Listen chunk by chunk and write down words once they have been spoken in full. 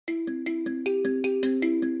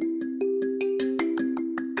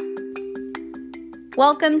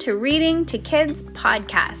Welcome to Reading to Kids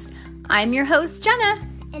podcast. I'm your host, Jenna.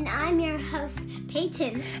 And I'm your host,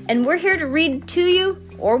 Peyton. And we're here to read to you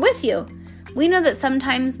or with you. We know that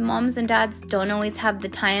sometimes moms and dads don't always have the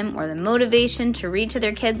time or the motivation to read to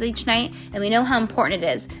their kids each night, and we know how important it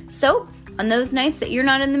is. So, on those nights that you're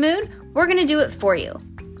not in the mood, we're going to do it for you.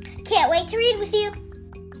 Can't wait to read with you.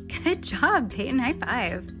 Good job, Peyton. High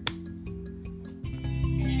five.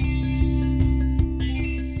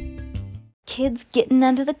 Kids getting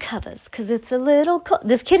under the covers because it's a little cold.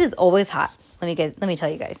 This kid is always hot. Let me tell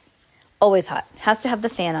you guys. Always hot. Has to have the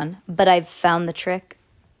fan on. But I've found the trick.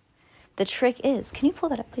 The trick is, can you pull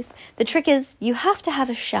that up, please? The trick is you have to have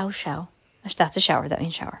a show. That's a shower. That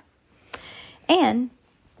means shower. And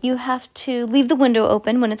you have to leave the window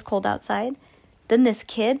open when it's cold outside. Then this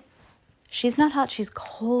kid, she's not hot. She's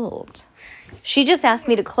cold. She just asked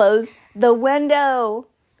me to close the window.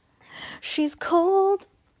 She's cold.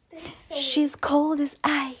 She's cold as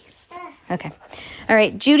ice. Okay. All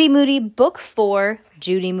right. Judy Moody, book 4.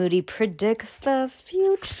 Judy Moody predicts the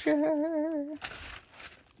future.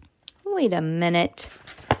 Wait a minute.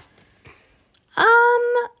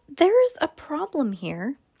 There's a problem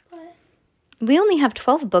here. What? We only have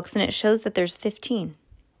 12 books and it shows that there's 15.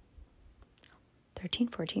 13,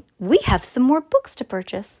 14. We have some more books to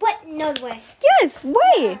purchase. What? No way. Yes,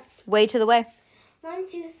 way. Way to the way. 1,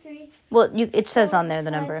 2, 3. Well, it says 4, on there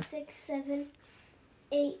the 5, number. 6, 7,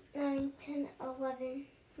 8, 9, 10, 11.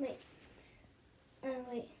 Wait.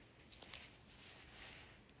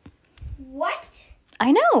 What?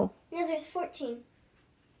 I know. No, there's 14.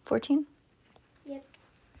 14? Yep.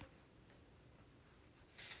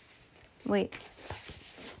 Wait.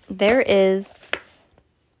 There is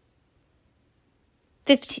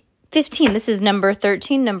 15. This is number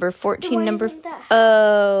 13, number 14, number...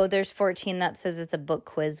 Oh, there's 14. That says it's a book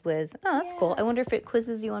quiz whiz. Oh, that's cool. I wonder if it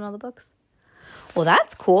quizzes you on all the books. Well,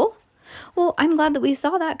 that's cool. Well, I'm glad that we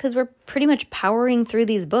saw that because we're pretty much powering through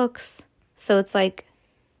these books. So it's like,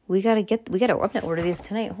 we got to order these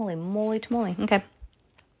tonight. Holy moly tomoly. Okay.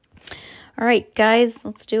 All right, guys,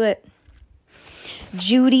 let's do it.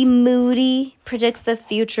 Judy Moody predicts the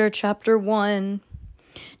future, chapter 1.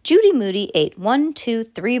 Judy Moody ate 1, 2,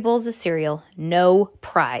 3 bowls of cereal. No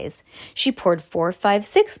prize. She poured 4, 5,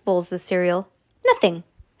 6 bowls of cereal. Nothing.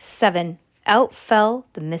 7. Out fell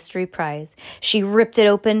the mystery prize. She ripped it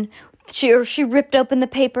open. She ripped open the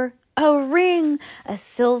paper. A ring. A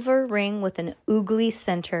silver ring with an oogly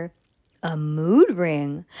center. A mood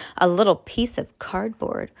ring. A little piece of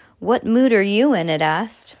cardboard. What mood are you in? It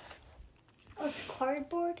asked. Oh, it's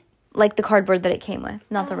cardboard? Like the cardboard that it came with,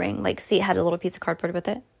 not the ring. Like, see, it had a little piece of cardboard with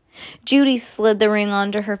it. Judy slid the ring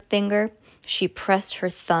onto her finger. She pressed her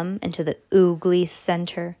thumb into the oogly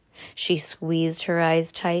center. She squeezed her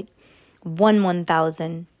eyes tight. 1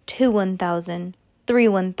 1,000, 2 1,000, 3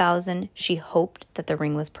 1,000. She hoped that the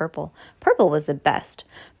ring was purple. Purple was the best.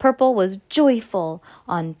 Purple was joyful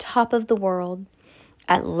on top of the world.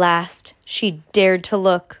 At last, she dared to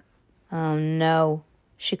look. Oh, no.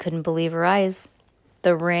 She couldn't believe her eyes.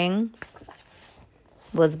 The ring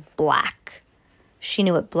was black. She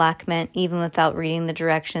knew what black meant even without reading the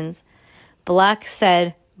directions. Black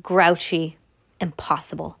said, grouchy,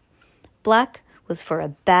 impossible. Black was for a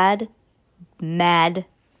bad, mad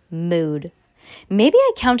mood. Maybe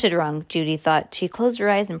I counted wrong, Judy thought. She closed her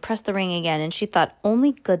eyes and pressed the ring again, and she thought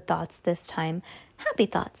only good thoughts this time. Happy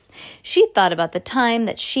thoughts. She thought about the time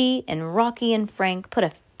that she and Rocky and Frank put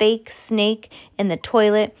a fake snake in the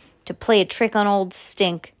toilet to play a trick on old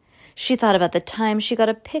Stink. She thought about the time she got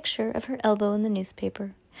a picture of her elbow in the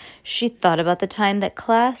newspaper. She thought about the time that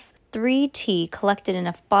Class 3T collected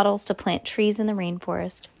enough bottles to plant trees in the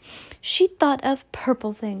rainforest. She thought of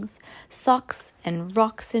purple things, socks and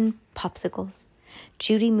rocks and popsicles.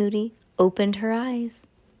 Judy Moody opened her eyes.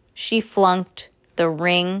 She flunked. The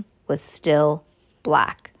ring was still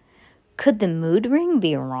black. Could the mood ring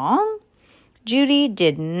be wrong? Judy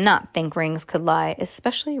did not think rings could lie,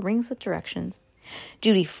 especially rings with directions.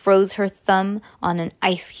 Judy froze her thumb on an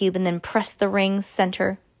ice cube and then pressed the ring's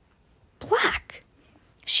center. Black.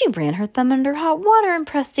 She ran her thumb under hot water and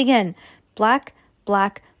pressed again. Black,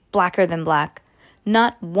 black, blacker than black.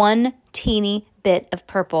 Not one teeny bit of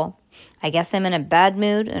purple. I guess I'm in a bad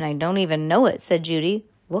mood and I don't even know it, said Judy.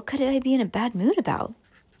 What could I be in a bad mood about?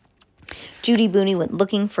 Judy Moody went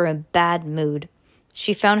looking for a bad mood.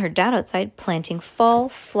 She found her dad outside planting fall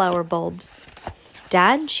flower bulbs.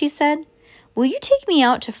 Dad, she said, will you take me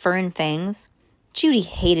out to Fur and Fangs? Judy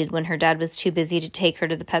hated when her dad was too busy to take her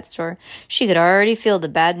to the pet store. She could already feel the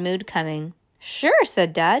bad mood coming. Sure,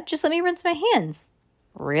 said Dad. Just let me rinse my hands.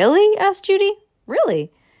 Really? Asked Judy.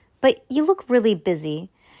 Really? But you look really busy,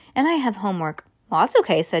 and I have homework. Well, that's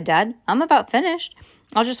okay, said Dad. I'm about finished.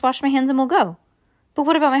 I'll just wash my hands and we'll go. But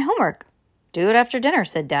what about my homework? Do it after dinner,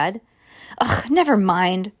 said Dad. Ugh, never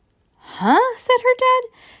mind. Huh? Said her dad.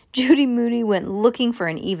 Judy Moody went looking for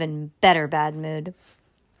an even better bad mood.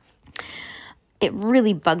 It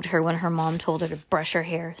really bugged her when her mom told her to brush her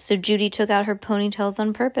hair, so Judy took out her ponytails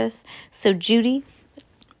on purpose.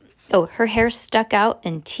 Her hair stuck out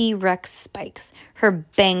in T-Rex spikes. Her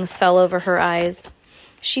bangs fell over her eyes.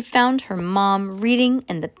 She found her mom reading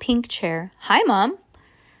in the pink chair. Hi, Mom.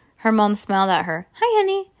 Her mom smiled at her. Hi,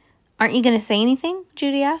 honey. Aren't you going to say anything?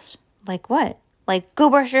 Judy asked. Like what? Like, go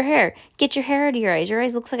brush your hair. Get your hair out of your eyes. Your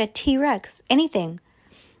eyes looks like a T-Rex. Anything.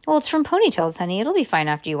 Well, it's from ponytails, honey. It'll be fine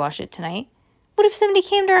after you wash it tonight. What if somebody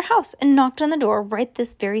came to our house and knocked on the door right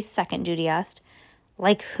this very second, Judy asked.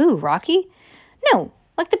 Like who, Rocky? No,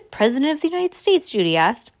 like the President of the United States, Judy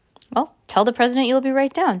asked. Well, tell the President you'll be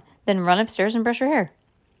right down. Then run upstairs and brush your hair.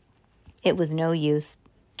 It was no use.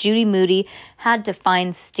 Judy Moody had to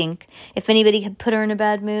find Stink. If anybody had put her in a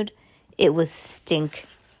bad mood, it was Stink,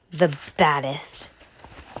 the baddest.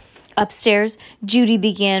 Upstairs, Judy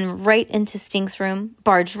barged right into Stink's room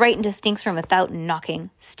without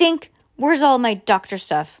knocking. Stink, where's all my doctor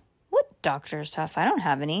stuff? What doctor stuff? I don't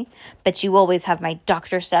have any. But you always have my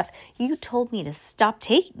doctor stuff. You told me to stop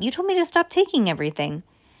taking everything.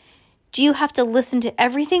 Do you have to listen to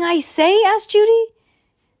everything I say? Asked Judy.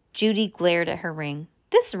 Judy glared at her ring.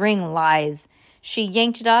 This ring lies. She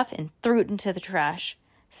yanked it off and threw it into the trash.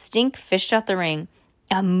 Stink fished out the ring.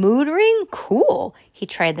 A mood ring? Cool. He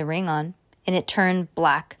tried the ring on, and it turned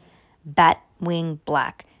black. Bat wing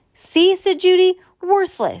black. See, said Judy,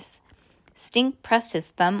 worthless. Stink pressed his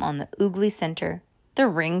thumb on the oogly center. The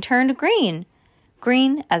ring turned green.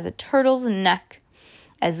 Green as a turtle's neck,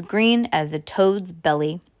 as green as a toad's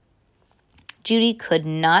belly. Judy could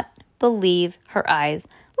not believe her eyes.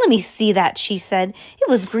 Let me see that, she said. It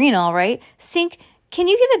was green, all right. Stink, can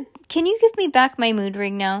you give me back my mood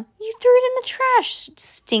ring now? You threw it in the trash,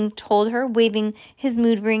 Stink told her, waving his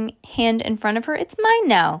mood ring hand in front of her. It's mine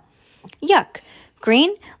now. Yuck.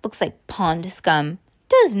 Green looks like pond scum.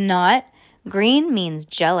 Does not. Green means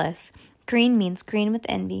jealous. Green means green with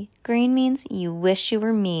envy. Green means you wish you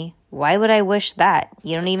were me. Why would I wish that?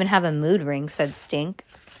 You don't even have a mood ring, said Stink.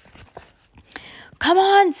 Come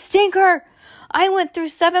on, Stinker! I went through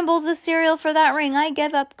 7 bowls of cereal for that ring. I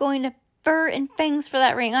gave up going to Fur and Fangs for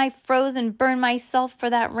that ring. I froze and burned myself for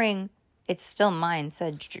that ring. It's still mine,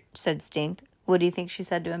 said Stink. What do you think she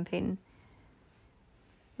said to him, Peyton?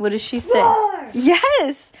 What does she say? Roar!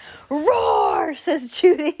 Yes! Roar, says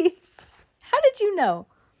Judy. How did you know?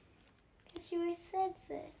 She always said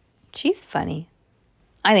so. She's funny.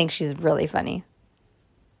 I think she's really funny.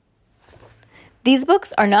 These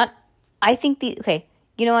books are not... I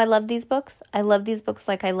love these books. I love these books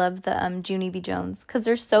like I love the Junie B. Jones because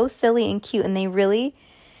they're so silly and cute and they really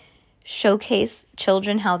showcase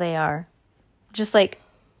children how they are. Just like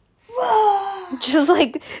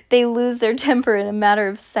they lose their temper in a matter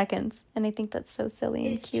of seconds. And I think that's so silly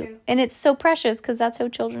and cute. True. And it's so precious because that's how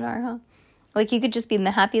children are, huh? Like you could just be in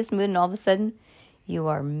the happiest mood and all of a sudden you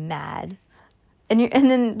are mad. And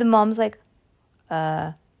then the mom's like,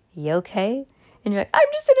 you okay? And you're like, I'm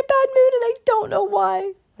just in a bad mood and I don't know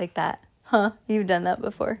why. Like that. Huh? You've done that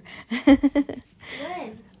before.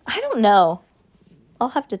 When? I don't know. I'll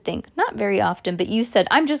have to think. Not very often, but you said,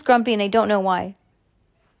 I'm just grumpy and I don't know why.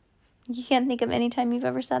 You can't think of any time you've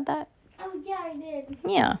ever said that? Oh, yeah, I did.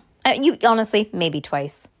 Yeah. You honestly, maybe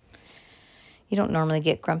twice. You don't normally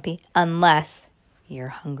get grumpy unless you're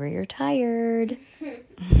hungry or tired.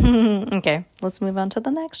 Okay, let's move on to the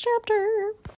next chapter.